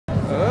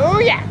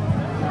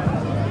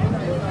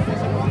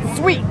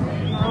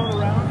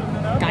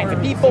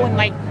people in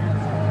like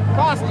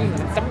costumes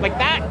and stuff like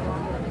that.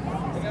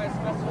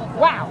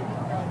 Wow.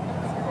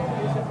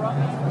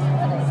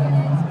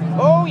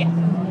 Oh yeah.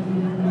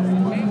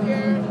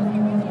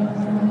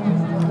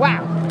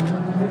 Wow.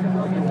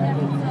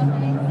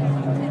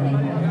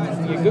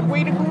 Be a good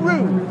way to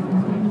groove.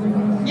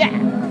 Yeah.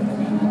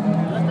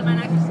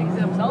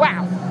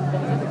 Wow.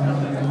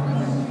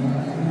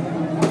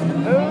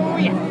 Oh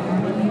yeah.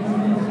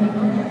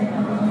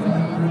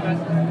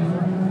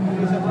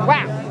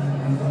 Wow.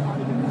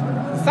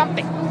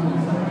 Something.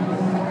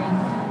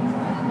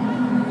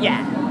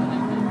 Yeah.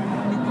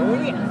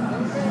 Oh yeah.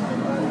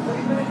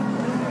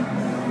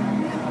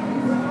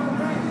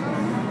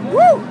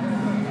 Woo!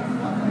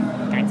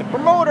 Kinds of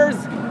promoters.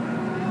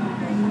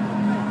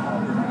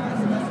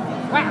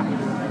 Wow.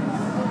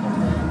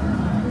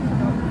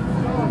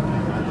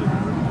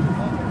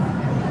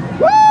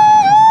 Woo!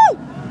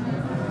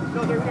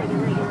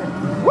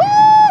 Woo!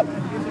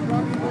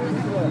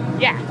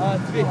 Yeah.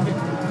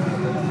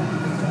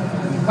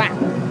 Wow.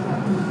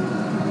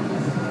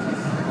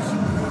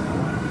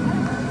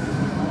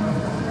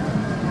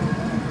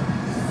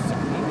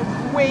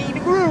 Way to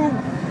groove.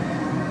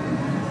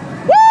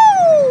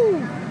 Woo!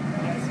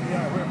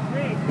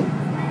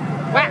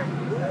 Wow.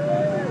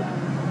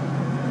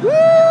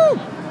 Woo!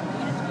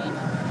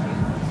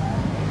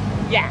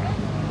 Yeah.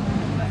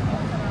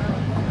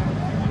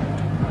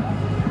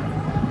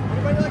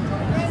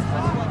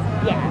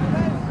 Yeah.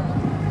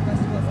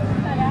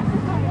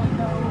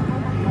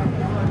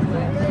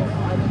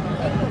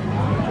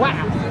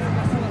 Wow.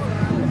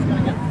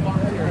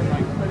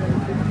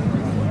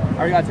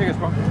 Are you gonna take us,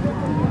 bro?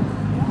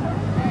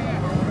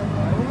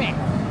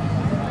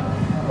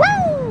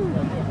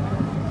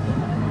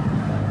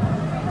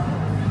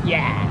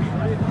 Yeah.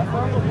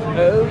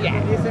 Oh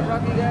yeah. Is it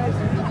rocky, guys?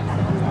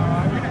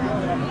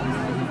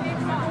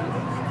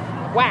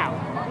 Wow.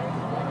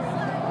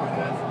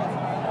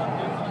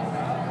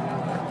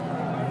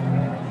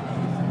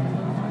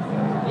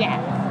 Yeah.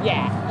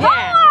 Yeah.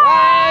 Yeah.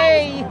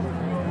 Hey.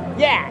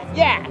 Yeah.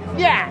 Yeah.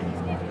 Yeah.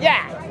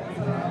 Yeah.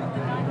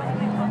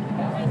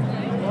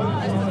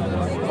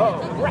 Oh,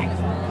 right.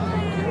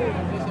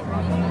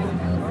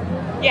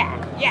 Yeah.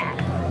 Yeah.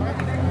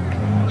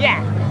 Yeah.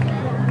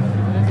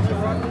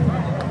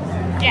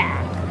 Yeah.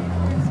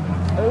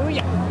 Oh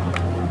yeah.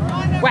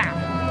 Wow.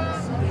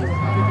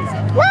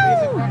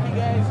 Woo!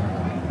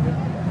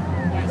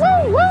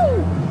 Woo woo!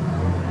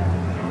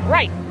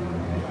 Right.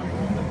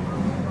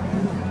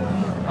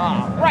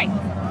 Right.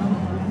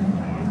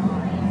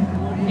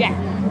 Yeah.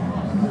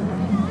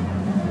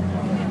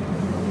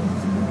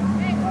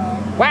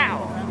 Wow.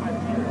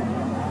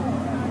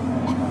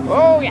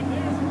 Oh yeah.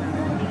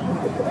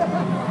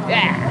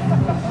 Yeah.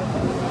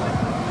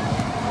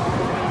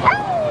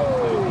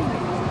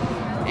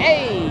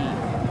 Hey!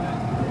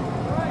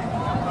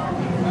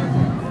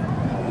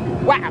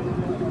 Wow!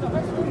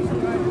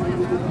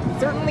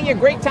 Certainly a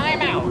great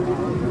time out.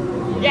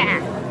 Yeah!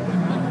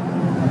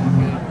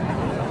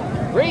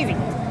 Crazy!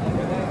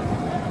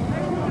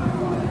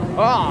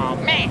 Oh,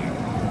 man!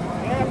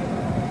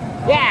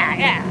 Yeah,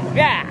 yeah,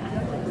 yeah!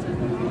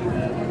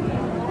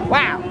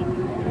 Wow!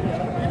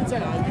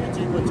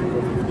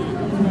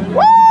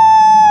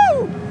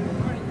 Woo!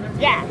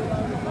 Yeah!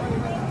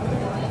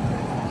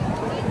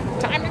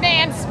 Time to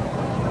dance!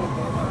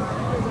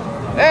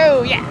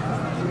 Oh yeah!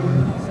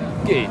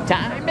 Good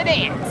time to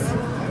dance!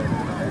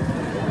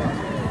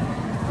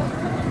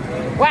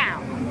 Wow!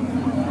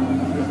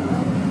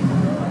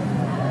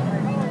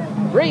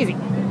 Crazy!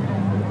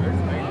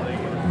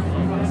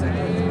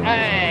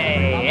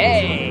 Hey!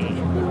 Hey!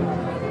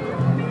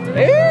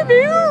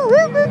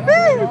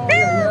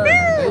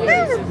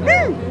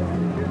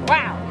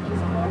 Wow!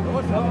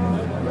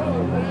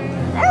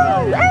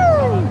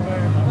 Oh!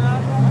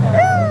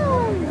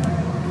 Oh!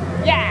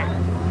 Yeah!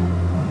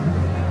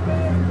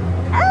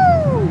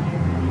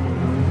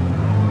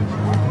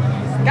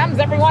 Comes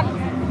everyone!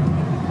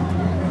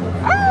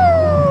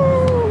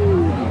 Oh!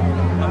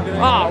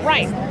 All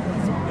right!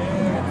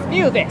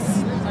 View this,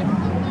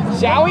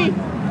 shall we?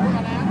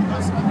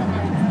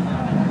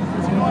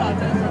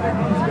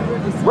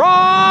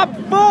 Rob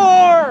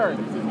Ford!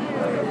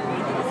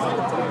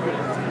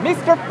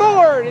 Mr.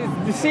 Ford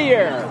is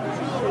here!